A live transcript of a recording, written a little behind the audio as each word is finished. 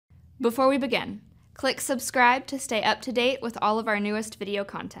Before we begin, click subscribe to stay up to date with all of our newest video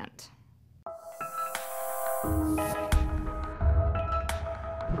content.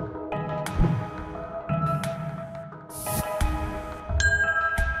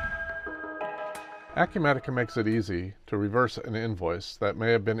 Acumatica makes it easy to reverse an invoice that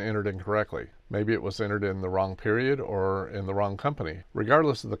may have been entered incorrectly. Maybe it was entered in the wrong period or in the wrong company.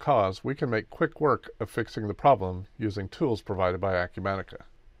 Regardless of the cause, we can make quick work of fixing the problem using tools provided by Acumatica.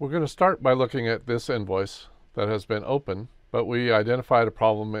 We're going to start by looking at this invoice that has been open, but we identified a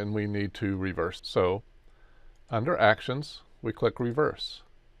problem and we need to reverse. So, under Actions, we click Reverse.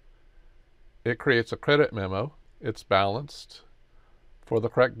 It creates a credit memo. It's balanced for the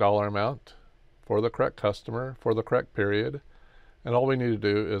correct dollar amount, for the correct customer, for the correct period, and all we need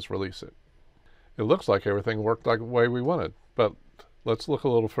to do is release it. It looks like everything worked like the way we wanted, but let's look a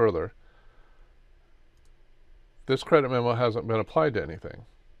little further. This credit memo hasn't been applied to anything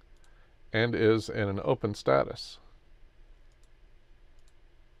and is in an open status.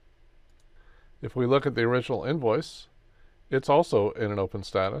 If we look at the original invoice, it's also in an open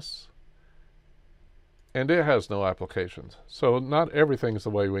status and it has no applications. So not everything's the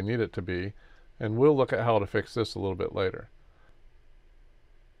way we need it to be, and we'll look at how to fix this a little bit later.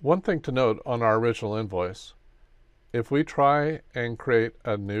 One thing to note on our original invoice, if we try and create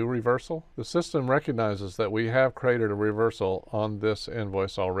a new reversal, the system recognizes that we have created a reversal on this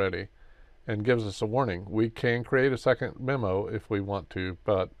invoice already and gives us a warning. We can create a second memo if we want to,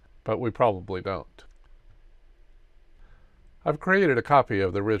 but we probably don't. I've created a copy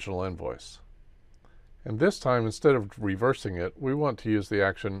of the original invoice. And this time, instead of reversing it, we want to use the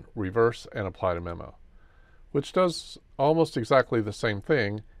action Reverse and Apply to Memo, which does almost exactly the same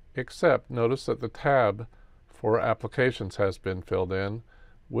thing, except notice that the tab for Applications has been filled in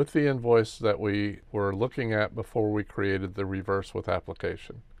with the invoice that we were looking at before we created the Reverse with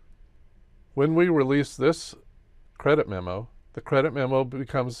Application. When we release this credit memo, the credit memo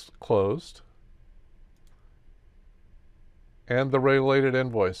becomes closed, and the related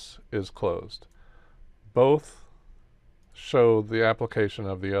invoice is closed. Both show the application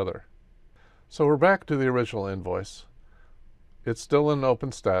of the other. So we're back to the original invoice. It's still in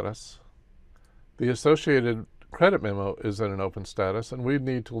open status. The associated credit memo is in an open status, and we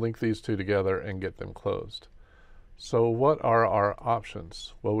need to link these two together and get them closed. So what are our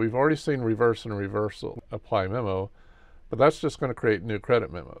options? Well, we've already seen Reverse and Reversal Apply Memo, but that's just going to create new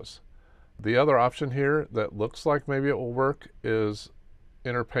credit memos. The other option here that looks like maybe it will work is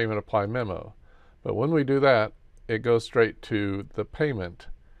Enter Payment Apply Memo. But when we do that, it goes straight to the payment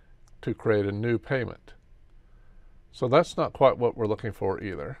to create a new payment. So that's not quite what we're looking for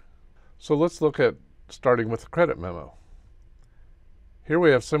either. So let's look at starting with the credit memo. Here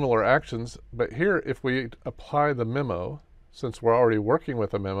we have similar actions, but here if we apply the memo, since we're already working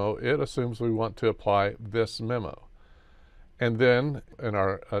with a memo, it assumes we want to apply this memo. And then in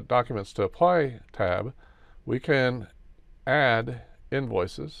our Documents to Apply tab, we can add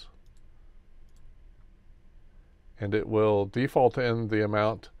invoices, and it will default in the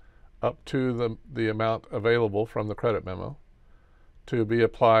amount up to the amount available from the credit memo to be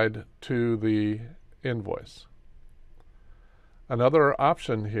applied to the invoice. Another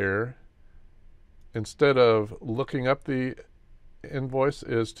option here, instead of looking up the invoice,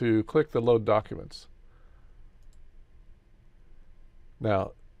 is to click the Load Documents.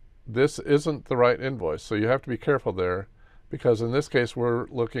 Now, this isn't the right invoice, so you have to be careful there, because in this case we're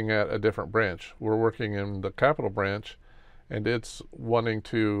looking at a different branch. We're working in the capital branch, and it's wanting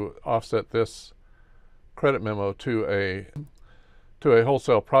to offset this credit memo to a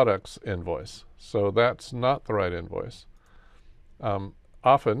wholesale products invoice. So that's not the right invoice.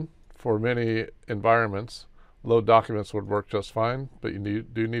 Often, for many environments, Load Documents would work just fine, but you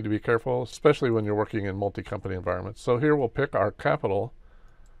do need to be careful, especially when you're working in multi-company environments. So here we'll pick our capital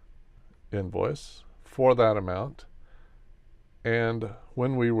invoice for that amount. And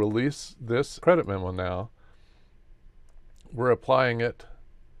when we release this credit memo now, we're applying it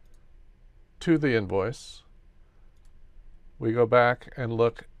to the invoice. We go back and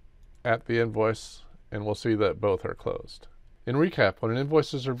look at the invoice, and we'll see that both are closed. In recap, when an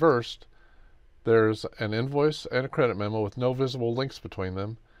invoice is reversed, there's an invoice and a credit memo with no visible links between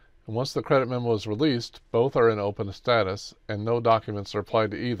them. And once the credit memo is released, both are in open status, and no documents are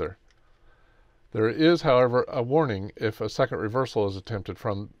applied to either. There is, however, a warning if a second reversal is attempted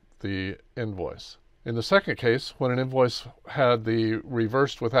from the invoice. In the second case, when an invoice had the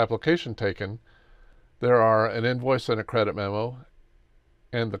reversed with application taken, there are an invoice and a credit memo,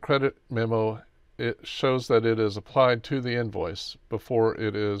 and the credit memo, it shows that it is applied to the invoice before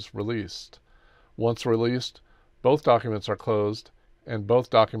it is released. Once released, both documents are closed, and both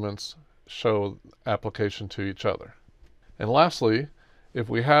documents show application to each other. And lastly, if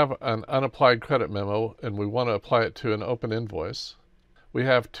we have an unapplied credit memo and we want to apply it to an open invoice, we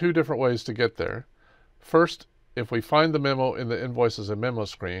have two different ways to get there. First, if we find the memo in the Invoices and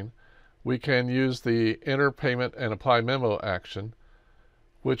Memos screen, we can use the Enter Payment and Apply Memo action,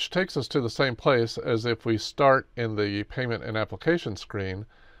 which takes us to the same place as if we start in the Payment and Application screen,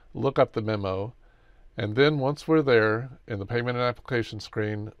 look up the memo, and then once we're there in the Payment and Application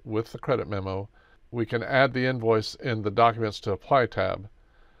screen with the credit memo, we can add the invoice in the Documents to Apply tab.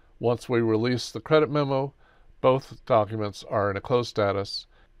 Once we release the credit memo, both documents are in a closed status,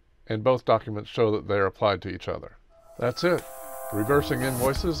 and both documents show that they are applied to each other. That's it. Reversing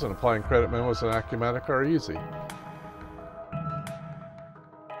invoices and applying credit memos in Acumatica are easy.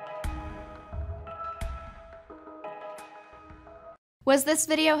 Was this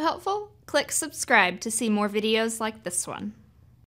video helpful? Click subscribe to see more videos like this one.